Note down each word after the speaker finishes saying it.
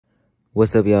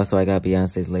What's up, y'all? So I got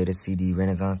Beyonce's latest CD,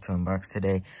 Renaissance, to unbox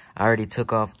today. I already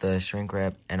took off the shrink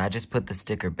wrap, and I just put the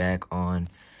sticker back on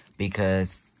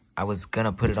because I was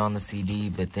gonna put it on the CD,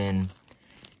 but then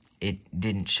it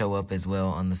didn't show up as well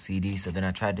on the CD. So then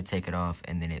I tried to take it off,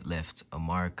 and then it left a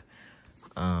mark.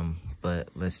 But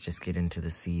let's just get into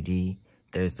the CD.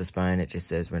 There's the spine. It just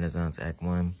says Renaissance Act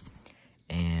 1.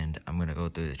 And I'm gonna go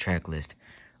through the track list.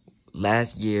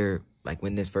 Last year, like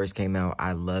when this first came out,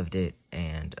 I loved it,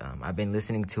 and I've been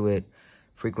listening to it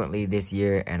frequently this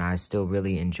year, and I still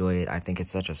really enjoy it. I think it's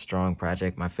such a strong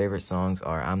project. My favorite songs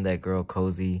are I'm That Girl,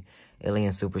 Cozy,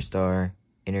 Alien Superstar,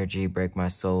 Energy, Break My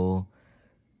Soul,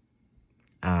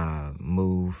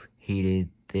 Move, Heated,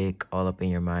 Thick, All Up in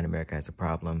Your Mind, America Has a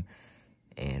Problem,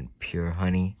 and Pure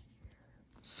Honey.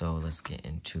 So let's get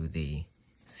into the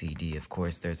CD. Of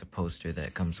course, there's a poster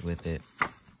that comes with it.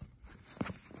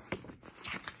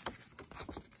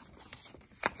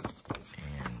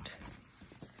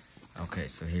 Okay,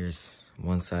 so here's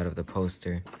one side of the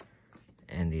poster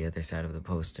and the other side of the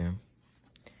poster.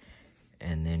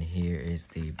 And then here is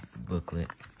the booklet.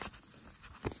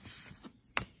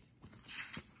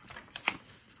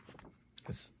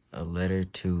 It's a letter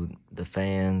to the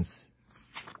fans,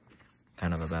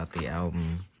 kind of about the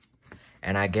album.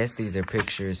 And I guess these are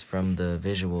pictures from the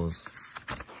visuals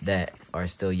that are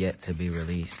still yet to be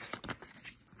released.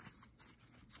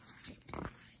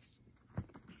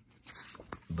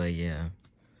 But yeah,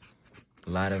 a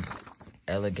lot of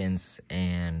elegance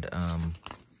and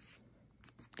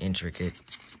intricate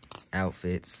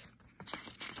outfits,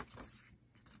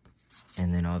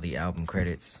 and then all the album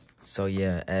credits. So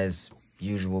yeah, as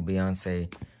usual,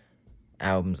 Beyonce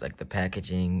albums, like the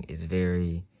packaging is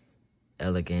very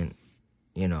elegant,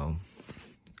 you know.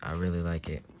 I really like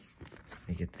it. Let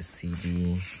me get the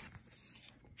CD,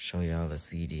 show y'all the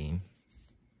CD.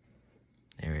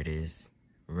 There it is,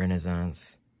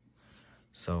 Renaissance.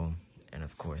 So, and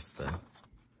of course the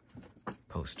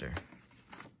poster.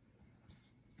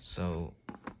 So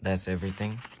that's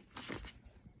everything.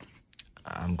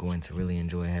 I'm going to really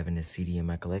enjoy having this CD in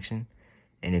my collection.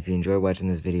 And if you enjoy watching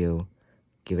this video,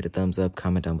 give it a thumbs up,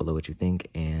 comment down below what you think,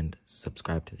 and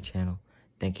subscribe to the channel.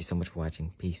 Thank you so much for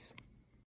watching. Peace.